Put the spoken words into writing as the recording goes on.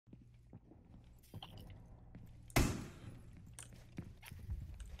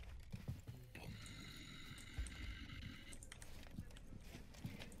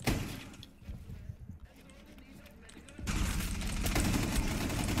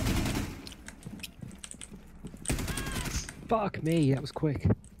Fuck me, that was quick.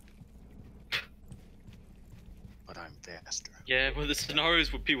 But I'm faster. Yeah, well, the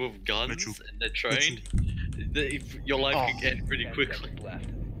scenarios with people with guns Mitchell. and they're trained, your life could end pretty 10 quickly. seconds left.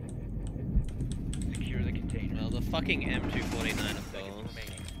 Secure the container. Well, the fucking M249 of Seconds balls.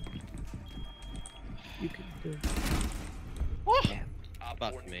 remaining. You can do it. What? Op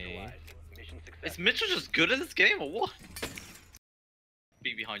Fuck 4 me. neutralized. Mission Is successful. Mitchell just good at this game or what?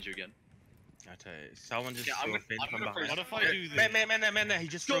 Be behind you again. I tell you, someone just Yeah, threw a I'm fin gonna from freeze. behind. What if I do this? Man, he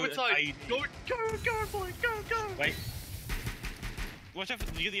just Go threw inside! it. Go, boy, go! Wait, Watch out!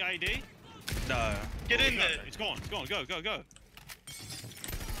 Did you get the IED? no. Get in No, there! It's gone. It's gone. Go.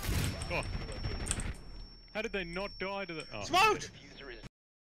 Oh. How did they not die to the? Oh. Smoked! Diffuser is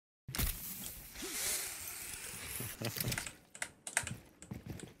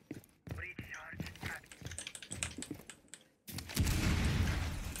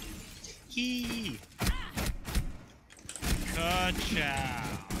Yee! Ka-chow.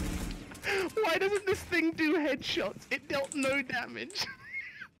 Why doesn't this thing do headshots? It dealt no damage.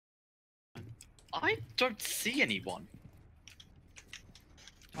 I don't see anyone.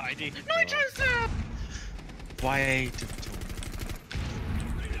 IED. Why did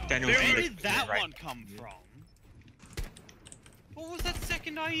Daniel? Where did that one come from? What was that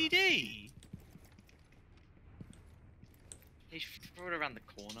second IED? He threw it around the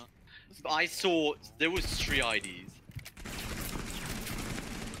corner. I saw there was 3 IDs.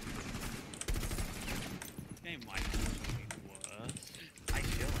 Game might be worse. I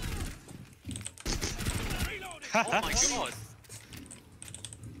feel it. Oh my god.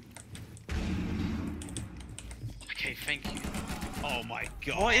 Okay, thank you. Oh my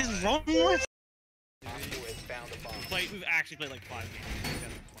god. What is wrong with? Op 4 has found a bomb. We've actually played like 5 games.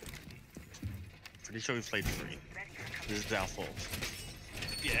 Pretty sure we played 3. This is our fault.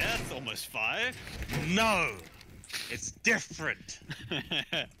 Yeah, it's almost 5. No! It's different!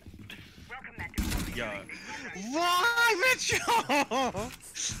 Yo. Why, Mitchell?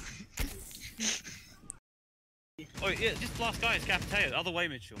 Oh yeah, this last guy is Capiteo. Other way,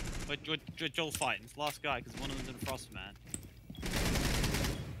 Mitchell. Where Joel's fighting. It's the last guy because one of them's in Frostman.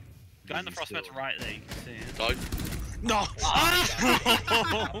 Guy in the Frostman's right there. You can see it. Don't. No! Op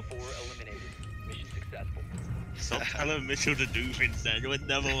 4 eliminated. Mission successful. Stop telling Mitchell to do things, Daniel. It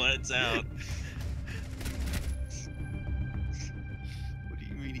never works out. What do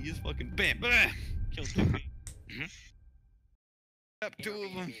you mean? He just fucking bam, bam, kills 2 people. Tap 2 of them.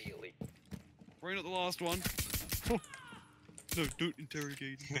 Immediately. Right at the last one. No, don't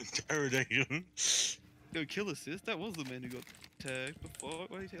interrogate him. Interrogation. No, kill assist. That was the man who got tagged before.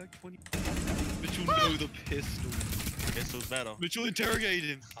 Why did he take like 20? Mitchell, no, the pistol. Pistol's better. Mitchell, interrogate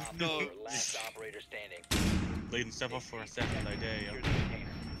him. Op No. 4 last operator standing. Leading step off for a second, I dare Secure you. the container.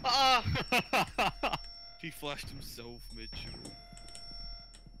 Ah! He flashed himself, Mitchell.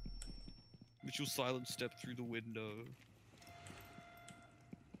 Mitchell silent stepped through the window.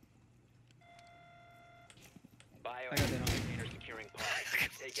 Biohazard container securing pod.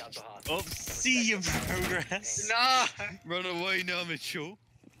 Take out the hostage. Oh, see your progress. Nah! Run away now, Mitchell.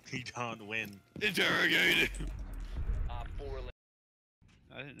 He can't win. Interrogate him. Op 4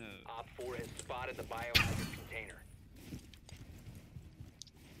 I didn't know. Op 4 has spotted the biohazard container.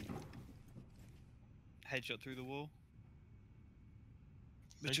 Headshot through the wall.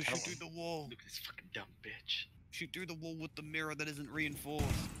 Mitchell, shoot through the wall. Look at this fucking dumb bitch. Shoot through the wall with the mirror that isn't reinforced.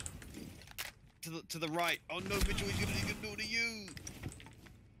 To the right. Oh no, Mitchell, he's gonna do it to you.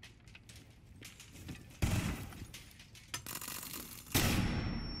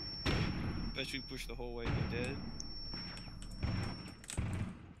 Bet you push the whole way, you're dead.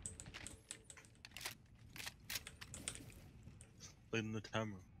 Leading the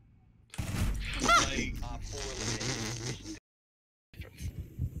camera. Like, Op 4 eliminated.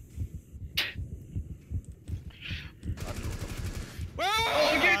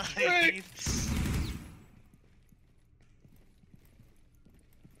 oh, get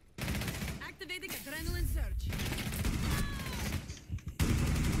Activating adrenaline surge.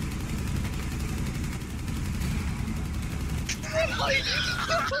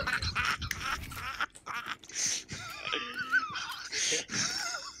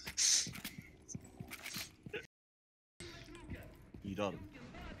 You done.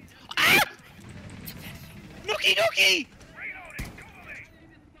 Nookie, nookie!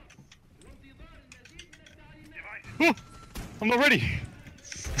 Oh, I'm not ready.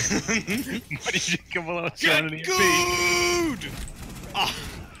 What did you come along? Get good! Ah,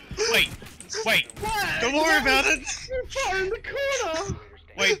 wait. Don't worry about it. You're far in the corner.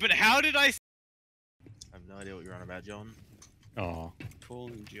 Wait, but how did I? I have no idea what you're on about, John. Oh, Paul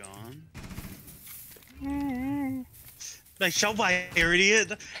and John. They shot by your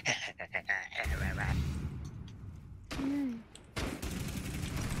idiot.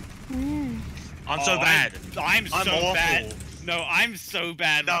 I'm so bad. I'm so awful. bad. No, I'm so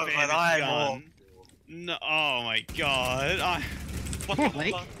bad. No, with but Bandit's I'm gun. awful. No, oh my god. What the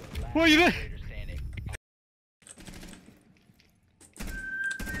Blake? fuck? What are you doing? Operator standing.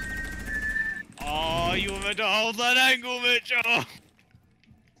 Oh, you were meant to hold that angle, Mitchell.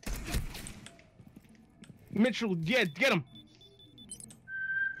 Mitchell, yeah, get him.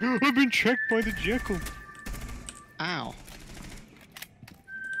 I've been checked by the Jekyll. Ow.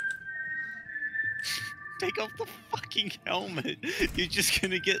 Take off the fucking helmet. You're just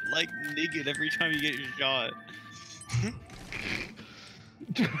gonna get like niggered every time you get your shot.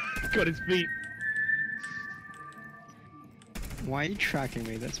 Got his feet. Why are you tracking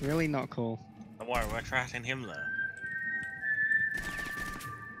me? That's really not cool. Don't worry, we're tracking him though.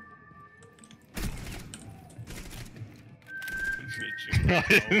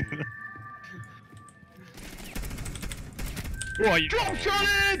 Mitchell. Why you? Drop shot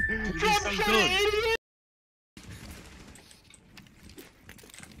in! Drop so shot good. in, idiot!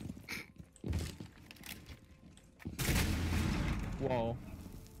 Whoa.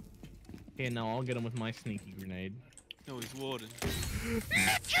 Yeah, no, I'll get him with my sneaky grenade. No, he's warden.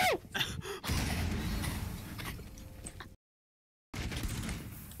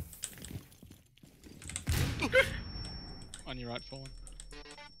 On your right, forward.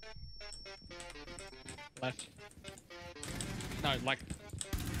 Left. No, like.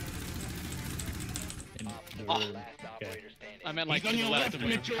 Last operator standing. I meant like He's to on the your left left, of where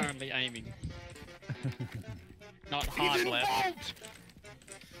I'm Mitchell. currently aiming. Not He's hard in left. vault!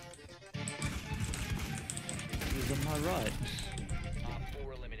 He's on my right. Op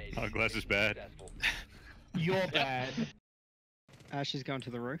 4 eliminated. Oh, glass is bad. Successful. You're bad. Ash is going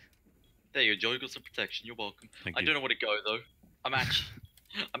to the roof. There you go, Joey. Got some protection. You're welcome. Thank I you. don't know where to go though. I'm actually,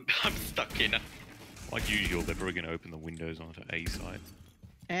 I'm stuck here now. Like usual, they're probably going to open the windows onto A side.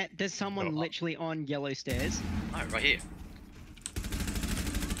 There's someone Oh. literally on yellow stairs. Alright, right here.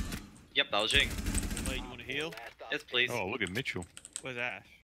 Yep, that was Jing. Wait, you wanna heal? Last op Yes, please. Oh, look at Mitchell. Where's Ash?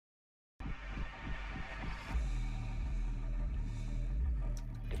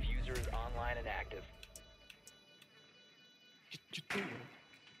 Diffuser is online and active.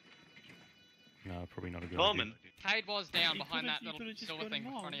 No, probably not a good Common. Cade was down You behind could've- that you little could've just silver got thing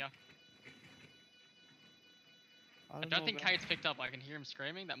him in front of you. on. I don't think Cade's picked up. I can hear him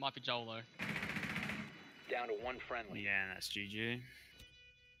screaming. That might be Joel though. Down to one friendly. Yeah, that's GG.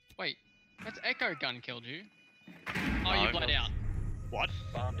 Wait, that's Echo Gun killed you. Oh, No, you bled no. out. What?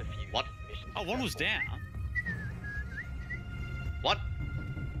 Bomb defused. What? Mission Oh, one was successful. down. What?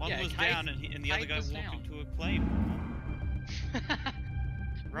 One Yeah, was Cade- down and the other Cade guy was walked down. into a claim.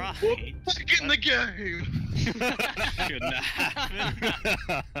 Right. Back in the game! Shouldn't have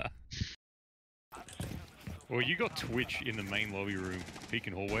happened. Well, you got Twitch in the main lobby room,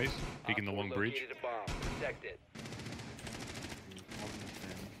 peeking hallways, peeking the Op 4 long bridge. located a bomb. Protect it.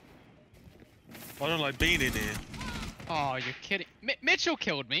 I don't like being in here. Oh, you're kidding. Mitchell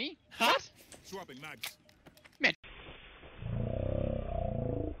killed me. What? Swapping mags.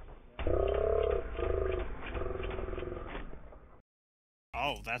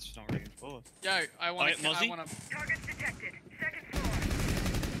 Oh, that's not reinforced. Yo, I want Wait, to. I Mozzie? want to.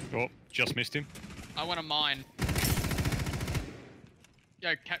 Oh, just missed him. I want to mine.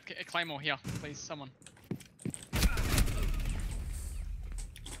 Yo, Claymore here, please, someone.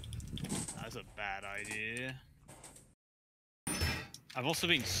 That's a bad idea. I've also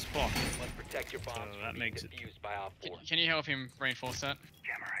been spotted. Must protect your bombs So from that being makes it- defused by Op 4. Can you help him reinforce that?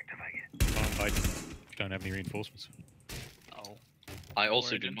 I don't have any reinforcements. Oh. I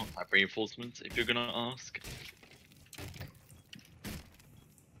also Oregon. do not have reinforcements, if you're gonna ask.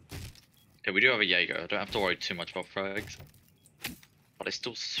 Okay, we do have a Jaeger. I don't have to worry too much about frags. But I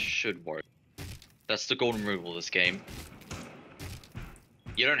still should worry. That's the golden rule of this game.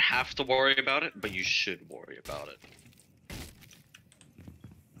 You don't have to worry about it, but you should worry about it.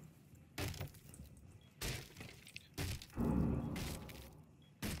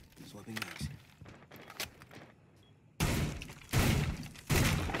 Swapping mags.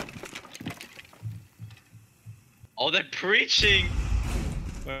 Oh, they're preaching!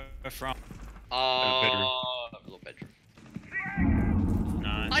 Where from? bedroom. Little bedroom.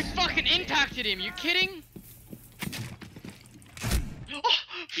 Nice. I fucking impacted him. You kidding?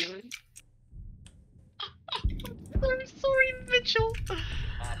 I'm sorry, Mitchell.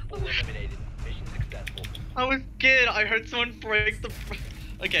 Op 4 eliminated. Mission successful. I was scared. I heard someone break the.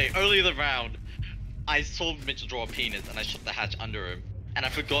 Okay, early in the round, I saw Mitchell draw a penis and I shut the hatch under him, and I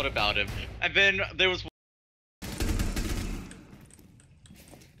forgot about him. And then there was.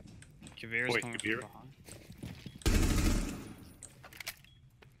 Kavira's Wait, coming Kavira? from behind.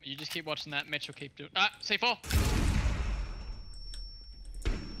 You just keep watching that. Mitch will keep doing. Ah, C4.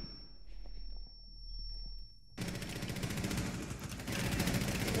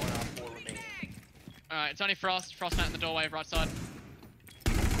 One op 4 remaining. Alright, it's only Frost. Frost out in the doorway, right side.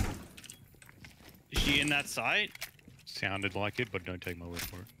 Is she in that site? Sounded like it, but don't take my word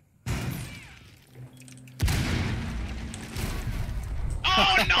for it.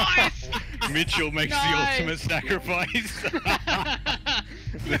 Oh, nice! Mitchell makes Nice! the ultimate sacrifice.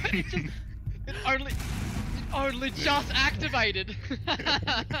 It only just activated. What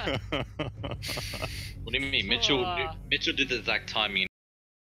do you mean? Mitchell did the exact timing.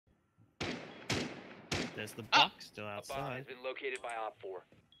 There's the Ah! buck still A bomb has outside. been located by Op 4.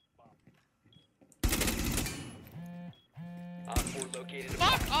 Op 4 located a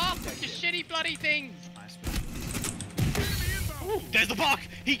Fuck bomb. off, Protect you it. shitty bloody things! Nice. Ooh, there's the buck!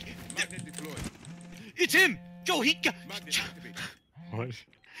 It's him! Joe, he got. What?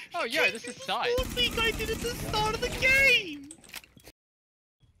 Oh, yo, this is side. What thing I did at the start of the game?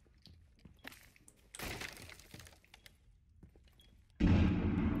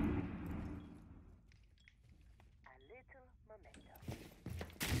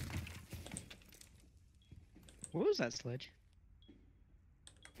 What was that sledge?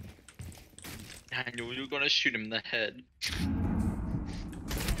 Daniel, you're gonna shoot him in the head.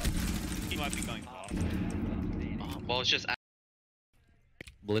 He might be going fast. Well, it's just.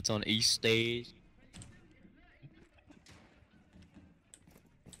 Blitz on East stage.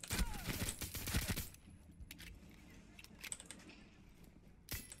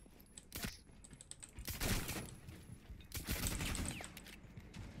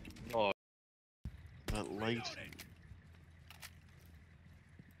 Oh, But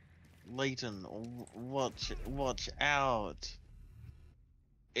Leighton, watch out!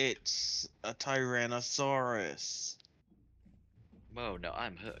 It's a Tyrannosaurus. whoa, no,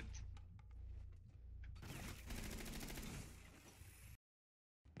 I'm hooked.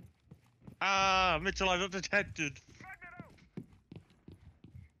 Ah, Mitchell, I got detected.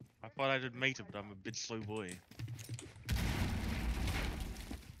 I thought I did mate him, but I'm a bit slow boy.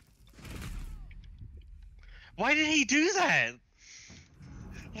 Why did he do that?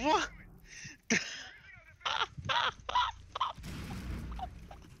 What?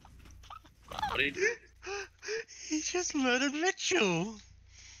 What did he do? He just murdered Mitchell.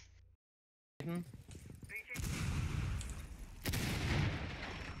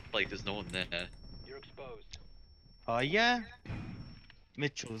 Like, there's no one there. You're exposed. Oh yeah?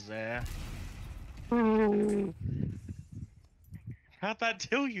 Mitchell's there. How'd that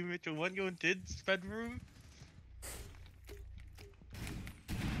tell you, Mitchell? When you're in Did's bedroom?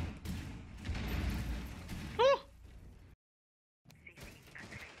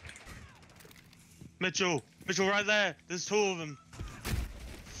 Mitchell! Mitchell, right there! There's two of them!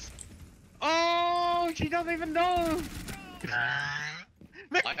 Oh, she doesn't even know!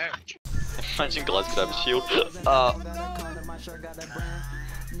 Imagine guys could have a shield. Oh,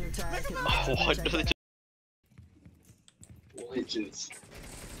 why do they just... Witches.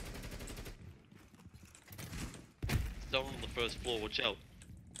 Someone on the first floor, watch out.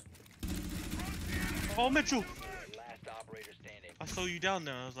 Oh, Mitchell! Last operator standing. I saw you down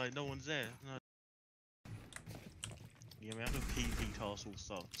there, I was like, no one's there. No. Yeah, man, the PV tassel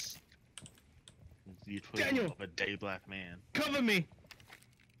sucks. The equivalent Daniel! of a day black man. Cover me!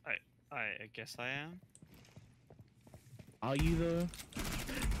 I guess I am. Are you though?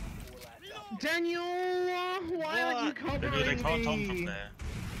 4 last op. Daniel! Why aren't you Maybe covering they can't come from me? there.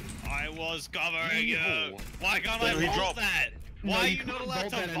 I was covering you. Evil. Why can't Then I he vault dropped. that? No, Why are you you not can't allowed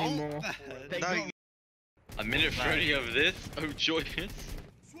vault to that vault anymore. that? They No, got- A minute 30 of this? Oh, joyous.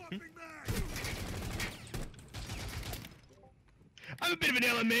 I'm a bit of an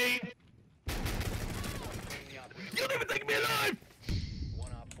LME! You'll never take me alive!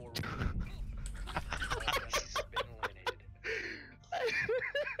 One op 4 remaining. All friendlies have been eliminated.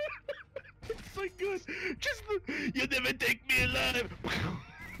 It's so good! Just the, you'll never take me alive!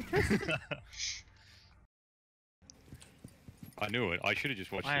 I knew it. I should have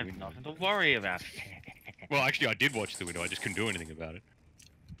just watched I the have window. nothing to worry about. Well, actually, I did watch the window. I just couldn't do anything about it.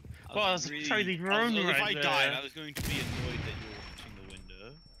 Well, it's totally grown If right I there. died, I was going to be annoyed that you were watching the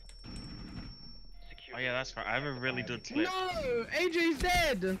window. Secure Oh yeah, that's right. I have a really good clip. No! AJ's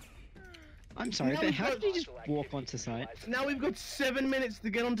dead! I'm sorry, No, but how but- did you just walk onto site? Now we've got 7 minutes to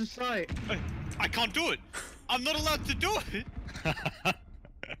get onto site. I can't do it. I'm not allowed to do it.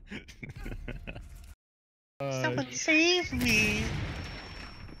 Someone save me!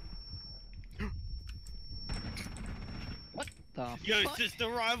 What the Yo, fuck? sister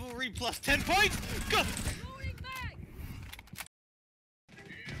rivalry plus 10 points! Go!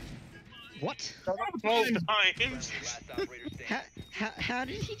 What? 12 times. Last operator standing. How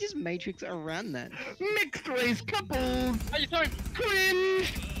did he just matrix around that? Mixed race couples! How you doing?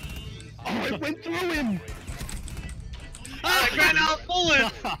 Cringe! Oh, I went through him! I ran out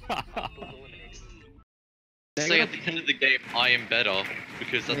bullet! Hostiles eliminated. They Say got at the end of the game, I am better,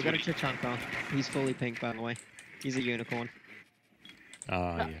 because They that's got what a Tachanka. He's fully pink, by the way. He's a unicorn.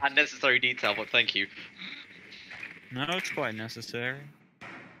 Ah, yeah. unnecessary detail, but thank you. No, it's quite necessary.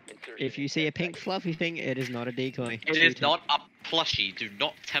 Insertion If you in see a 10 pink seconds. fluffy thing, it is not a decoy. It Shoot is him. not a plushie. Do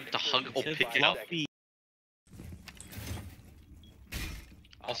not attempt to hug or It's pick it up. fluffy.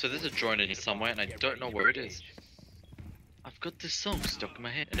 Also, there's a drone in here somewhere, and I don't know where it is. I've got this song stuck in my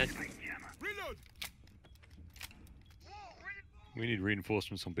head, and We need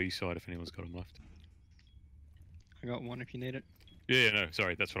reinforcements on B side if anyone's got them left. I got one if you need it. Yeah, no,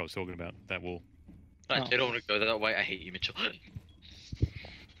 sorry, that's what I was talking about. That wall. I Oh. don't want to go that way. I hate you, Mitchell.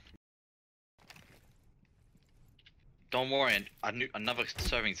 Don't worry, another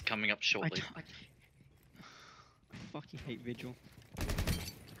serving's coming up I, shortly. I fucking hate Vigil.